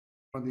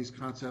on these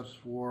concepts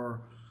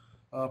for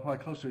probably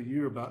close to a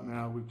year about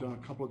now. We've done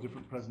a couple of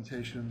different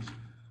presentations,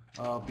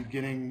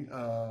 beginning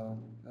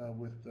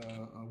with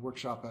a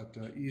workshop at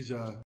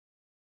ESA.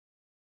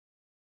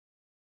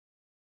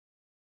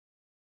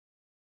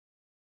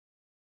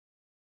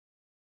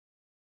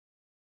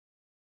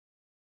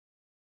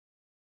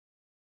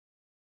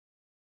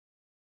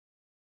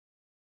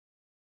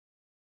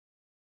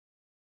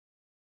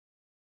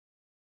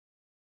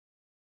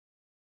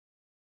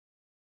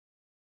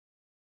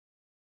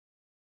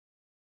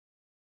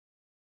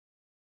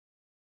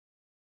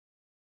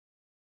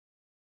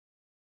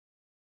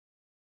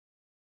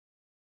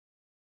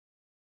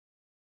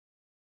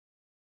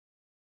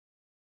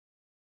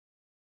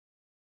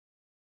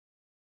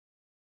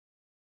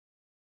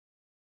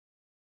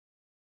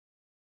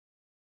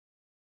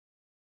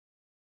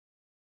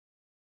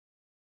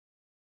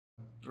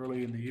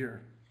 Early in the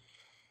year.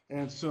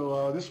 And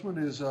so this one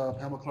is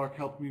Pamela Clark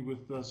helped me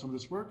with some of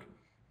this work,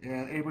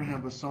 and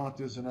Abraham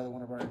Basant is another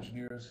one of our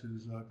engineers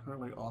who's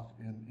currently off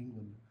in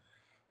England.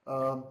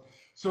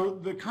 So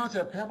the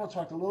concept, Pamela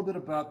talked a little bit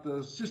about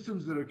the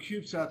systems that are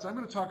CubeSats. I'm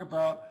going to talk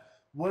about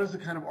what is the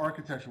kind of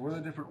architecture, what are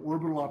the different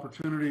orbital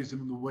opportunities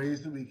and the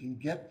ways that we can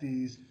get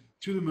these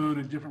to the moon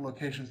in different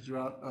locations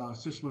throughout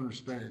cislunar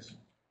space.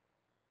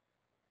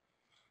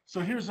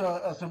 So here's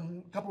a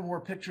couple more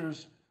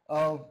pictures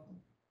of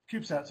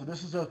CubeSat. So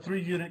this is a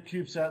 3-unit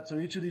CubeSat. So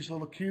each of these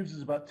little cubes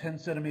is about 10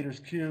 centimeters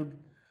cubed.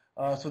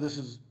 So this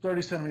is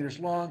 30 centimeters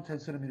long, 10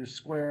 centimeters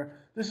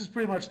square. This is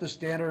pretty much the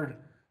standard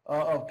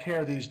of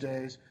care these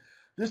days.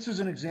 This is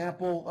an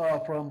example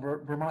from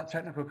Vermont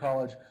Technical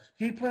College.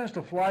 He plans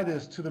to fly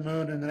this to the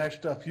moon in the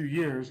next few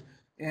years.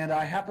 And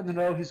I happen to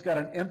know he's got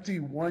an empty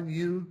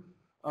 1U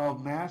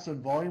of mass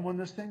and volume on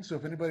this thing. So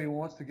if anybody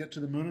wants to get to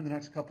the moon in the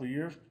next couple of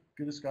years,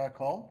 give this guy a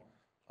call.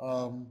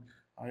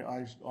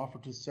 I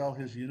offered to sell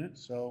his unit,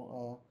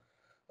 so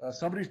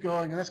somebody's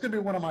going, and that's going to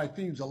be one of my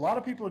themes. A lot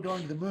of people are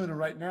going to the moon, and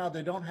right now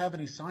they don't have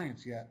any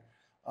science yet.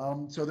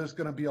 So there's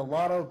going to be a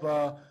lot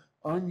of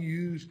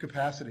unused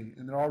capacity,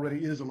 and there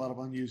already is a lot of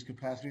unused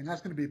capacity, and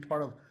that's going to be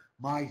part of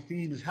my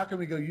theme, is how can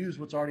we go use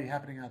what's already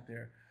happening out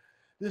there.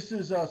 This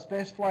is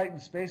Spaceflight and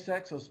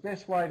SpaceX. So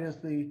Spaceflight is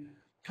the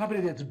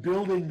company that's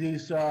building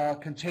these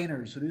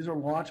containers. So these are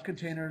launch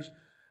containers.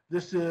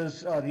 This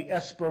is the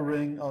ESPA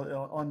ring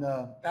on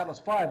the Atlas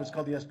V. It's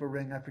called the ESPA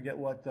ring. I forget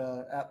what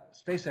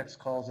SpaceX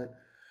calls it.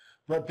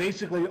 But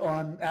basically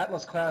on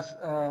Atlas class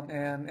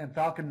and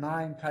Falcon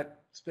 9 type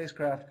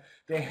spacecraft,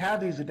 they have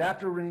these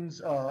adapter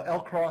rings.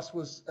 L-Cross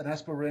was an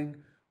ESPA ring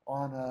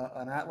on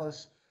an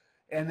Atlas.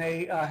 And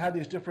they have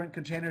these different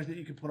containers that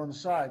you can put on the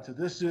side. So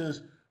this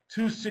is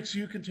 2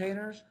 6U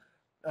containers.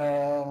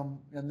 And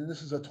then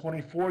this is a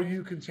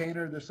 24U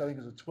container. This, I think,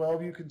 is a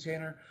 12U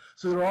container.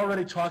 So they're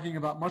already talking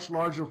about much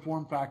larger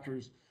form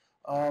factors.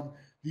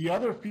 The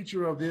other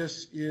feature of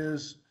this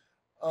is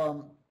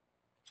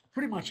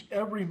pretty much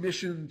every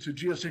mission to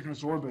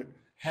geosynchronous orbit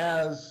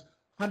has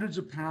hundreds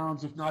of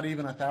pounds, if not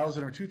even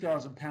 1,000 or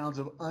 2,000 pounds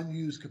of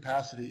unused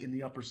capacity in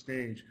the upper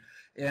stage.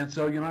 And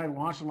so United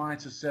Launch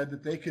Alliance has said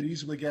that they could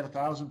easily get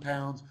 1,000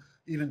 pounds,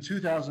 even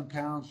 2,000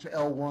 pounds to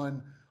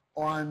L1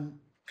 on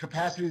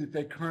capacity that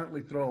they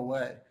currently throw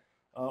away.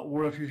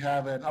 Or if you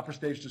have an upper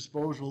stage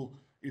disposal,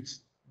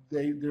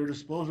 their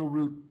disposal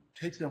route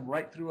takes them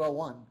right through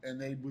L1,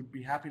 and they would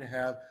be happy to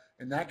have,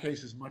 in that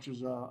case, as much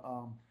as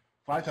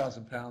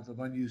 5,000 pounds of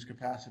unused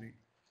capacity.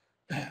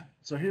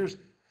 So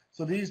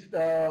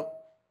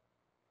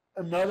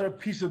another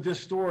piece of this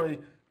story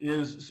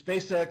is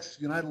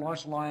SpaceX, United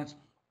Launch Alliance,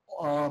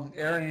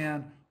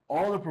 Ariane,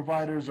 all the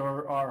providers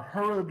are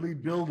hurriedly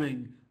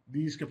building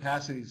these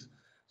capacities.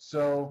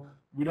 So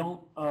we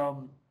don't,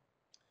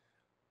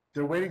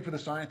 they're waiting for the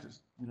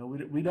scientists.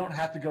 We don't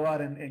have to go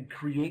out and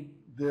create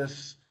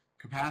this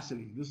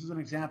capacity. This is an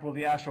example of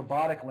the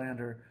Astrobotic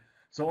lander.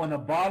 So on the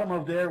bottom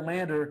of their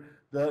lander,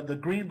 the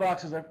green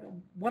boxes,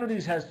 one of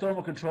these has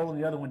thermal control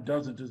and the other one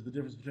doesn't, is the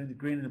difference between the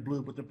green and the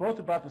blue, but they're both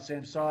about the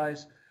same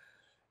size.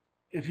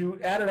 If you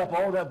added up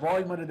all of that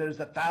volume under there, there's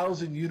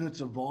 1,000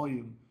 units of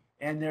volume.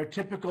 And their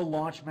typical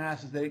launch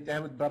mass is they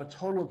have about a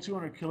total of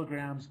 200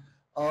 kilograms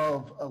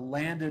of a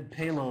landed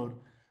payload.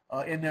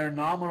 In their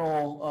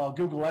nominal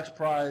Google X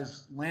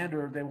Prize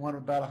lander, they want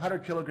about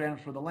 100 kilograms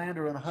for the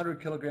lander and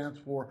 100 kilograms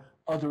for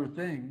other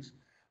things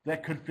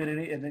that could fit in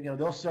it. And then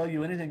they'll sell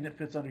you anything that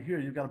fits under here.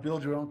 You've got to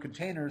build your own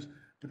containers,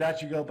 but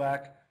that you go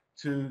back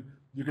to,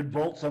 you can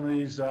bolt some of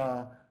these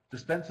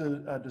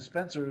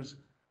dispensers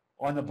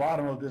on the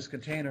bottom of this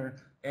container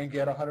and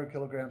get 100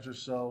 kilograms or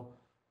so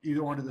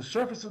either onto the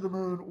surface of the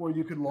moon, or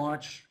you could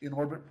launch in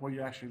orbit before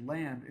you actually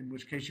land, in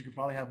which case you could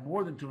probably have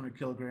more than 200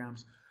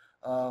 kilograms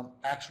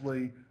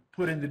actually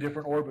put into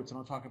different orbits, and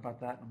I'll talk about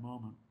that in a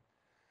moment.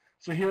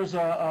 So here's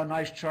a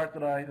nice chart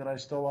that I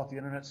stole off the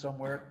internet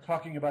somewhere,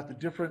 talking about the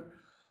different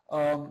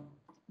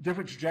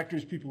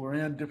trajectories people are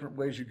in, different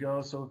ways you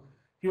go. So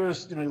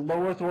here's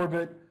low Earth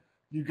orbit.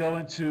 You go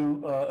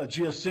into a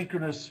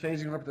geosynchronous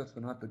phasing orbit. That's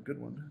not the good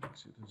one.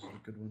 Let's see if this is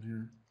a good one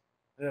here.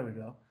 There we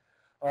go.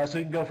 So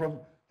you can go from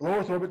low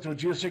Earth orbit to a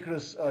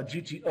geosynchronous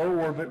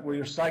GTO orbit where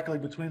you're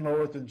cycling between low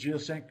Earth and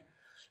geosync.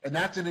 And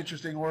that's an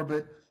interesting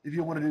orbit if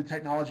you want to do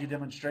technology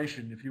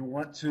demonstration. If you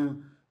want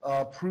to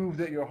prove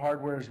that your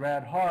hardware is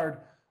rad hard,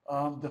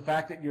 the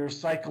fact that you're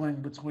cycling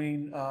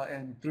between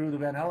and through the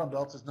Van Allen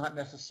belts is not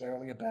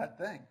necessarily a bad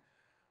thing.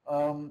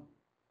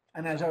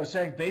 And as I was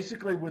saying,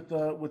 basically with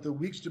the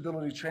weak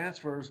stability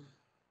transfers,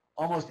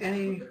 almost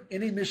any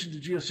mission to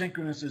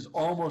geosynchronous is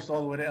almost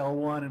all the way to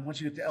L1, and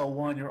once you get to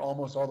L1, you're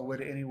almost all the way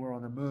to anywhere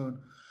on the moon.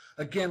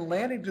 Again,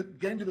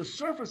 getting to the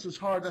surface is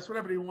hard. That's what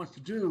everybody wants to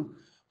do.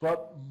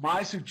 But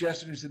my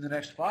suggestion is in the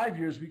next 5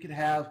 years, we could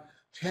have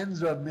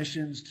tens of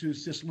missions to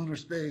cislunar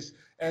space,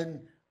 and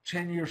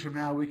 10 years from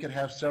now, we could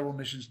have several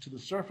missions to the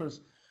surface.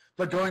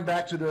 But going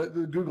back to the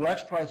Google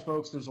X Prize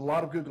folks, there's a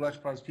lot of Google X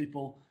Prize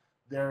people.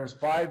 There's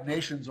 5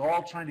 nations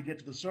all trying to get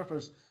to the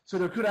surface, so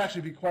there could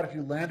actually be quite a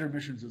few lander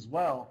missions as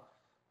well.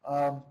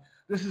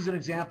 This is an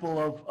example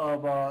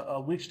of a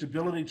weak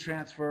stability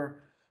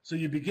transfer. So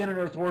you begin in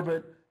Earth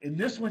orbit. In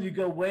this one, you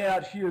go way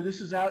out here.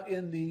 This is out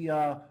in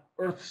the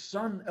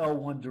Earth-Sun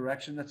L1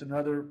 direction. That's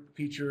another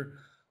feature.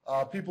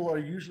 People are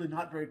usually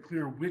not very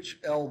clear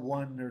which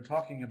L1 they're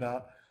talking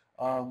about.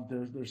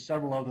 There's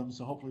several of them,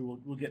 so hopefully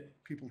we'll get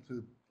people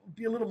to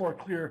be a little more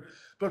clear.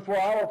 But for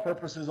our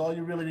purposes, all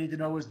you really need to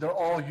know is they're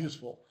all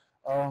useful.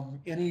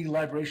 Any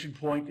libration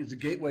point is a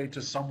gateway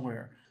to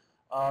somewhere.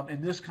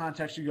 In this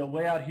context, you go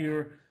way out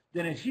here.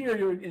 Then in here,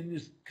 you're in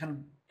this kind of,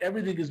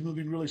 everything is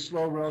moving really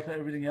slow relative to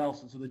everything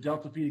else. And so the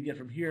delta phi to get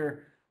from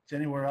here to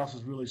anywhere else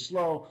is really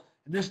slow.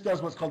 And this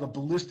does what's called a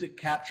ballistic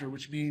capture,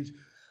 which means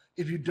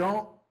if you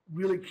don't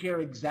really care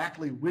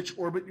exactly which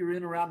orbit you're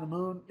in around the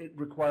moon, it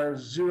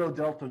requires 0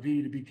 delta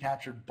V to be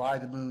captured by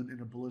the moon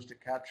in a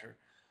ballistic capture.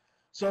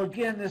 So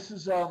again, this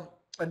is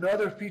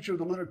another feature of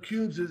the lunar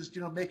cubes is,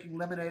 making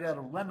lemonade out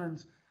of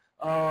lemons.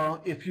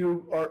 If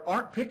you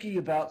aren't picky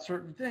about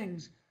certain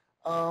things,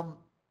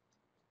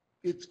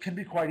 it can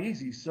be quite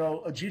easy.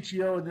 So a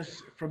GTO,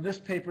 from this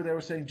paper, they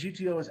were saying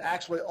GTO is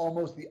actually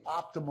almost the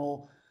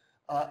optimal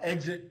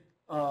exit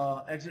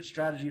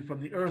strategy from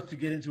the Earth to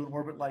get into an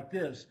orbit like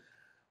this.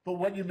 But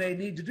what you may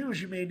need to do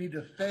is you may need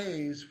to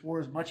phase for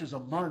as much as a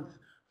month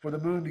for the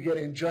moon to get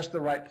in just the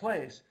right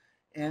place.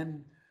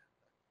 And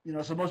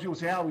so most people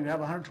say, oh, we have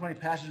 120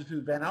 passages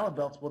through the Van Allen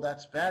belts. Well,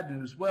 that's bad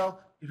news. Well,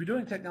 if you're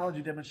doing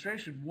technology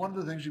demonstration, one of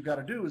the things you've got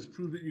to do is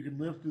prove that you can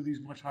live through these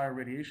much higher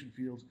radiation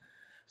fields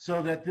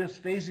so that this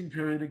phasing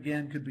period,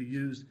 again, could be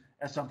used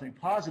as something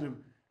positive.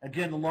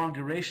 Again, the long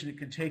duration, it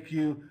can take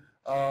you,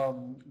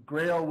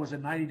 Grail was a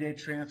 90-day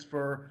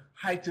transfer.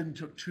 Huyton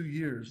took 2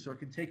 years, so it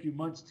can take you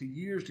months to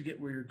years to get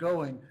where you're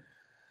going.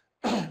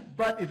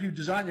 But if you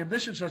design your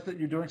mission such that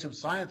you're doing some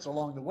science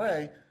along the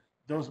way,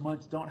 those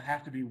months don't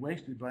have to be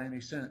wasted by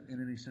any sense,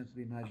 in any sense of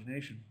the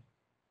imagination.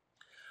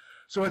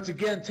 So it's,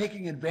 again,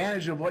 taking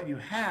advantage of what you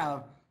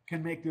have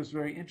can make this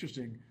very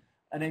interesting.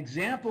 An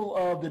example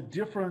of the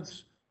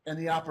difference and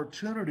the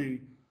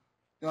opportunity,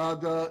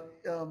 part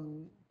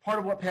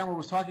of what Pamela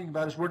was talking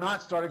about is we're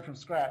not starting from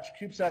scratch.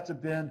 CubeSats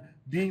have been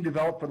being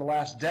developed for the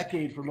last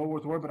decade for low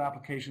Earth orbit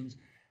applications,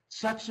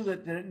 such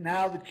that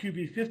now the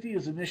QB50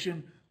 is a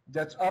mission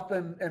that's up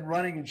and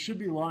running and should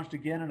be launched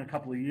again in a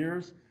couple of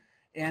years.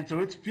 And so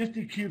it's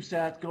 50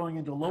 CubeSats going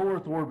into low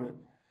Earth orbit.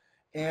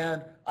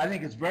 And I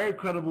think it's very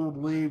credible to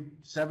believe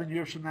 7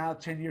 years from now,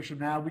 10 years from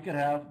now, we could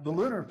have the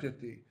Lunar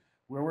 50,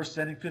 where we're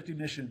sending 50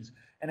 missions.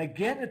 And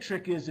again, the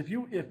trick is if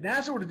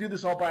NASA were to do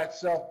this all by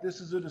itself, this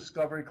is a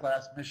Discovery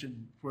class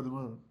mission for the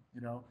moon.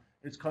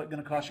 It's going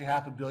to cost you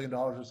 $500 million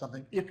or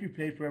something if you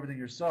pay for everything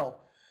yourself.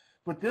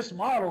 But this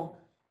model,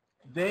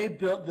 they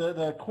built,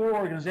 the core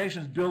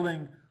organization is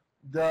building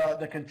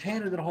the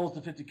container that holds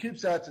the 50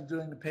 CubeSats and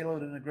doing the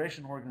payload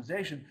integration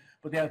organization.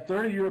 But they have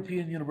 30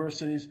 European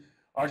universities,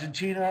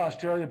 Argentina,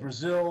 Australia,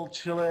 Brazil,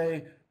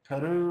 Chile,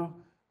 Peru,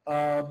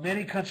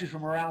 many countries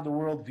from around the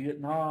world,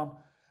 Vietnam,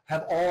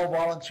 have all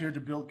volunteered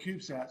to build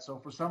CubeSats. So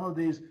for some of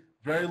these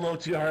very low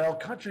TRL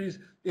countries,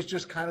 it's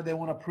just kind of they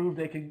want to prove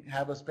they can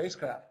have a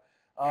spacecraft.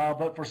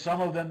 But for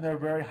some of them, they're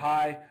very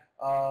high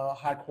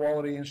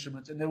quality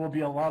instruments, and there will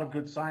be a lot of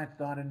good science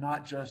done and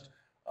not just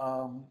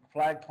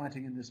flag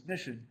planting in this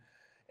mission.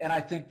 And I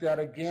think that,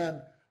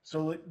 again,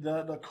 so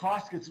the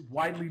cost gets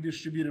widely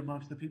distributed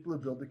amongst the people who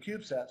build the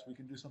CubeSats. We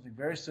can do something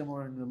very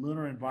similar in the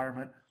lunar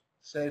environment,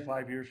 say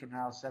 5 years from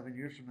now, 7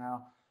 years from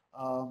now.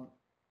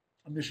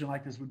 A mission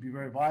like this would be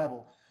very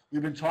viable.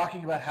 We've been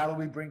talking about how do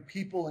we bring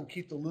people and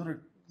keep the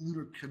lunar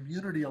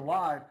community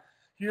alive.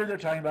 Here they're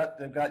talking about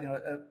they've got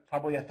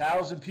probably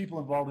 1,000 people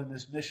involved in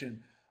this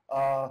mission.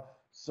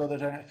 So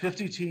there's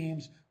 50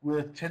 teams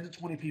with 10 to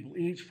 20 people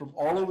each from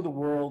all over the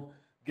world,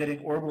 getting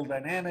orbital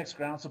dynamics,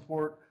 ground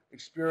support,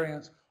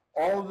 experience,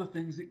 all of the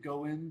things that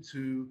go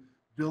into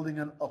building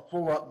a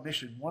full-up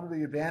mission. One of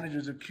the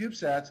advantages of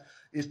CubeSats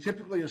is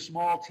typically a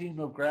small team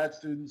of grad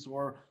students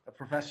or a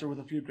professor with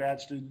a few grad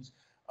students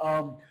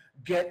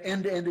get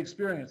end-to-end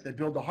experience. They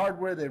build the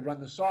hardware, they run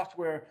the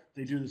software,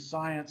 they do the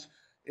science.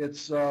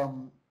 It's a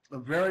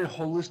very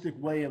holistic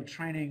way of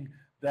training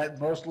that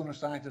most lunar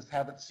scientists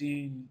haven't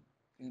seen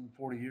in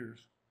 40 years.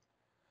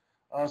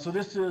 So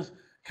this is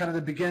kind of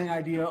the beginning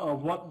idea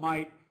of what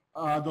might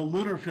the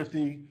Lunar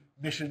 50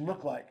 mission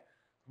look like.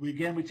 We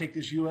take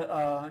this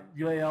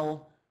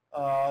UAL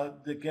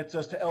that gets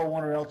us to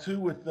L1 or L2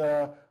 with,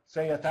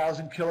 say,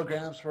 1,000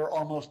 kilograms for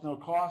almost no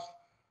cost.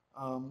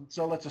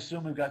 So let's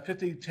assume we've got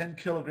 50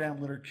 10-kilogram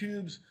lunar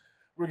cubes.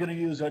 We're going to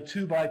use a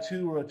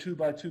 2x2 or a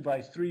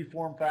 2x2x3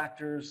 form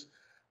factors.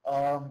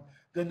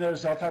 Then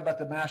there's, I'll talk about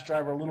the mass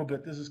driver a little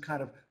bit.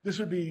 This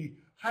would be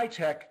high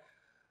tech,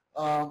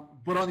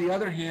 but on the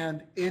other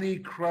hand, any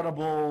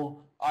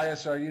credible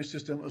ISRU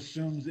system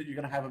assumes that you're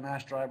going to have a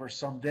mass driver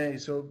someday.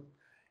 So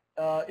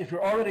if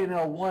you're already in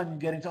L1,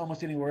 getting to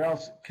almost anywhere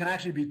else can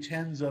actually be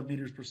tens of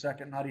meters per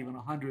second, not even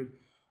 100.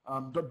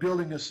 But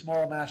building a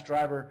small mass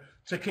driver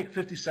to kick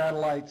 50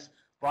 satellites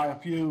by a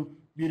few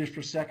meters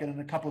per second in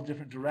a couple of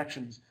different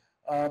directions.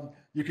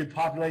 You could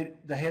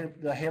populate the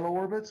halo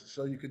orbits,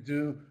 so you could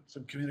do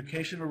some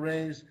communication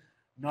arrays,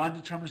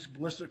 non-deterministic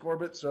ballistic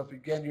orbits. So if,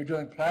 again, you're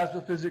doing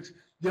plasma physics,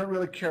 you don't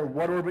really care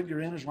what orbit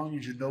you're in as long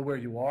as you know where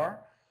you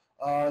are.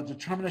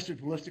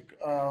 Deterministic ballistic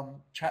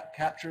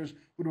captures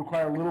would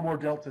require a little more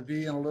delta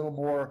V and a little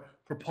more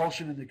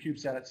propulsion in the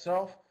CubeSat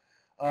itself.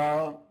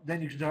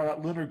 Then you can talk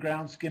about lunar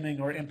ground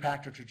skimming or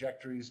impactor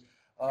trajectories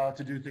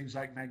to do things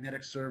like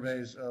magnetic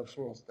surveys of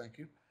swirls. Thank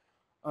you.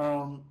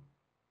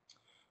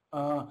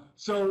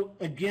 So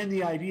again,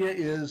 the idea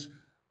is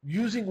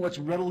using what's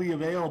readily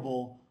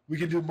available, we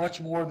can do much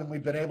more than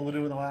we've been able to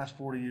do in the last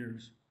 40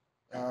 years.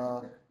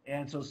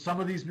 And so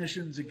some of these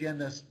missions, again,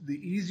 the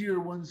easier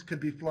ones could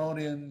be flown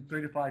in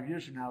 3 to 5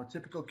 years from now. A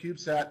typical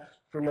CubeSat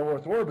for low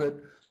Earth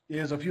orbit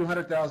is a few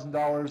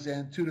 $100,000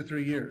 and 2 to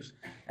 3 years,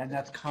 and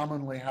that's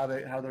commonly how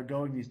they're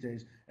going these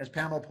days. As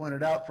Pamela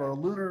pointed out, for a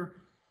lunar,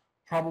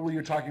 probably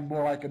you're talking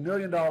more like $1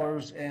 million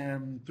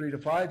and 3 to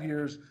 5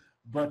 years,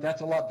 but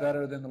that's a lot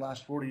better than the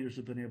last 40 years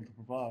have been able to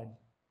provide.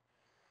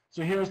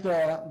 So here's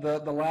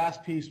the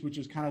last piece, which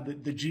is kind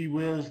of the gee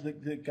whiz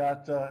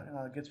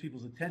that gets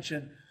people's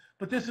attention.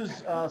 But this is,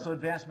 so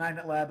Advanced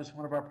Magnet Lab is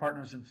one of our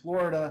partners in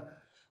Florida.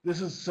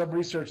 This is some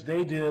research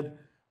they did.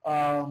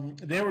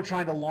 They were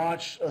trying to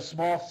launch a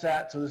small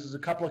sat, so this is a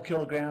couple of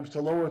kilograms,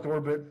 to low Earth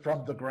orbit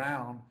from the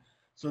ground.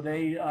 So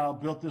they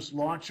built this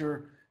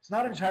launcher. It's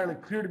not entirely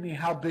clear to me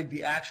how big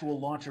the actual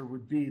launcher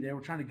would be. They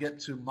were trying to get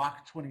to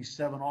Mach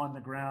 27 on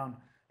the ground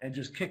and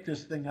just kick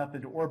this thing up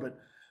into orbit.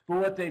 But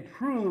what they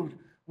proved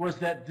was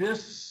that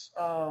this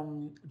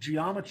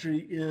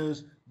geometry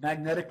is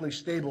magnetically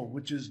stable,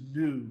 which is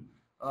new.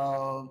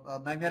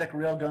 Magnetic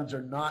railguns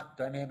are not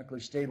dynamically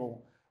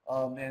stable,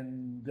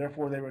 and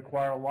therefore they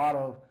require a lot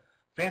of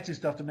fancy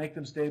stuff to make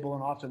them stable,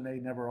 and often they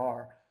never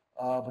are.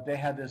 But they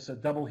had this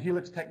double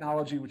helix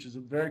technology, which is a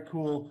very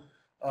cool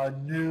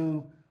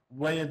new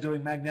way of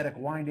doing magnetic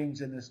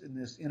windings in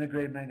this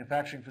integrated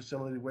manufacturing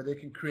facility, where they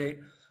can create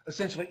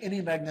essentially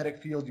any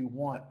magnetic field you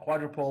want,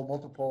 quadrupole,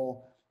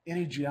 multipole,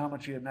 any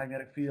geometry of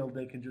magnetic field.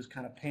 They can just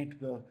kind of paint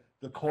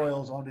the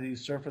coils onto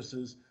these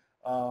surfaces.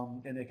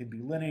 And they can be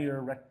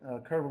linear,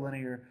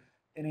 curvilinear,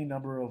 any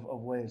number of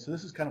ways. So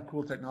this is kind of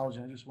cool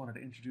technology. I just wanted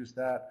to introduce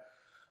that.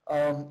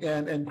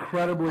 And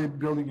incredibly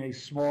building a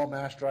small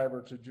mass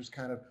driver to just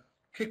kind of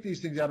kick these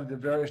things out into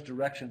various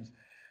directions.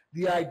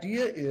 The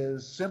idea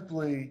is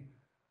simply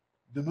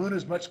the moon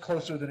is much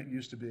closer than it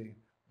used to be.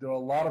 There are a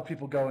lot of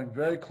people going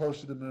very close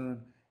to the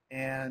moon,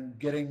 and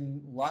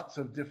getting lots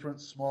of different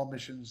small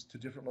missions to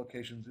different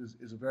locations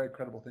is a very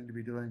credible thing to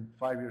be doing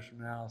 5 years from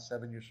now,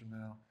 7 years from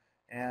now.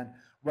 And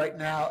right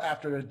now,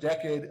 after a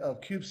decade of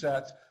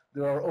CubeSats,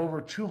 there are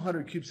over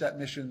 200 CubeSat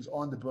missions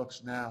on the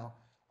books now.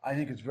 I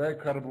think it's very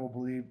credible to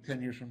believe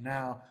 10 years from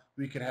now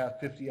we could have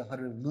 50,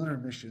 100 lunar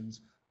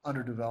missions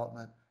under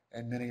development,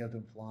 and many of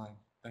them flying.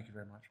 Thank you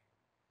very much.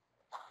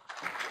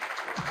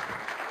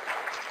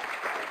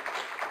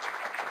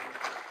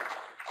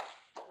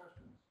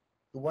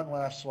 The one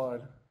last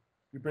slide.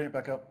 You bring it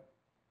back up.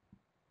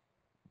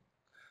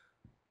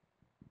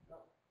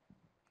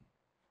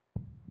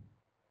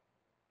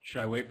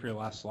 Should I wait for your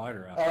last slide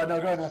or after? No,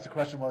 go ahead and ask the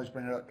question while he's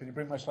bringing it up. Can you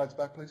bring my slides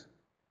back, please?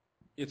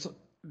 It's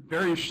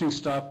very interesting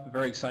stuff,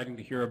 very exciting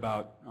to hear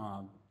about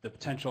the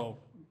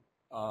potential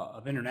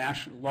of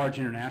large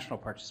international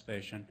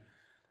participation.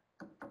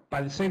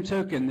 By the same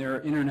token, there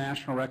are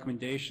international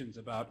recommendations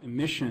about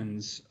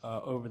emissions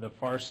over the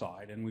far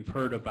side, and we've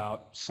heard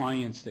about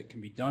science that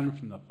can be done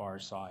from the far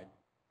side,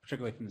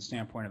 particularly from the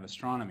standpoint of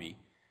astronomy.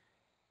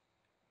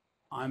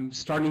 I'm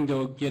starting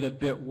to get a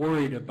bit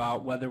worried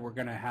about whether we're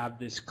going to have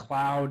this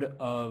cloud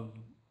of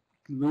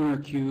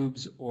lunar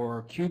cubes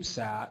or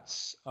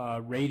CubeSats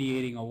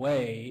radiating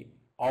away,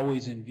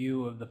 always in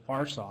view of the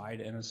far side,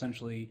 and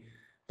essentially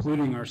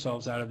polluting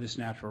ourselves out of this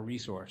natural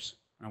resource.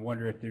 I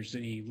wonder if there's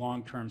any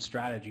long-term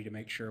strategy to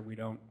make sure we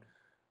don't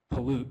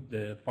pollute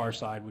the far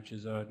side, which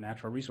is a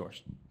natural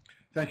resource.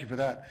 Thank you for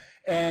that.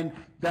 And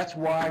that's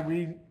why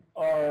we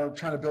are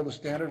trying to build a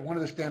standard. One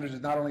of the standards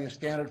is not only a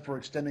standard for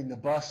extending the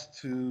bus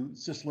to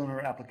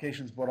cislunar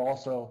applications, but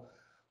also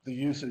the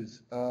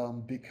uses,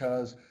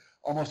 because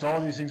almost all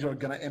of these things are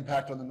going to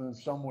impact on the moon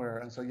somewhere.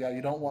 And so, yeah,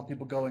 you don't want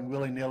people going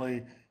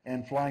willy-nilly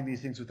and flying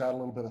these things without a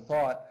little bit of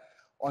thought.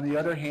 On the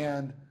other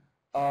hand,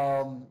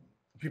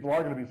 people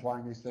are going to be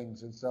flying these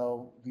things, and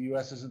so the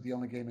U.S. isn't the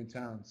only game in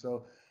town.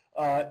 So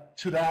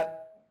to that,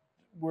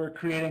 we're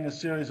creating a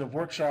series of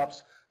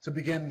workshops to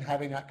begin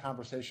having that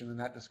conversation and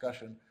that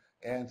discussion.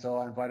 And so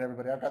I invite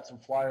everybody. I've got some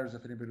flyers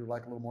if anybody would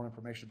like a little more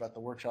information about the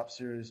workshop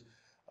series.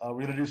 We're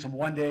going to do some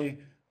one-day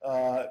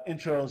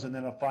intros, and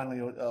then finally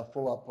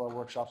full-up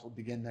workshops will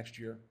begin next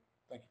year.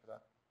 Thank you for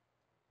that.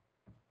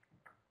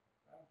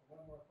 One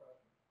more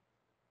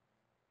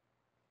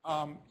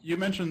question. You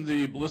mentioned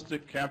the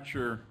ballistic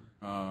capture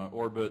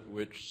orbit,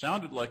 which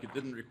sounded like it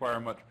didn't require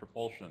much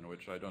propulsion,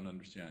 which I don't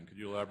understand. Could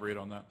you elaborate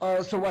on that?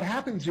 So what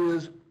happens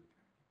is,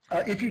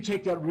 if you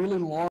take that really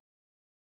long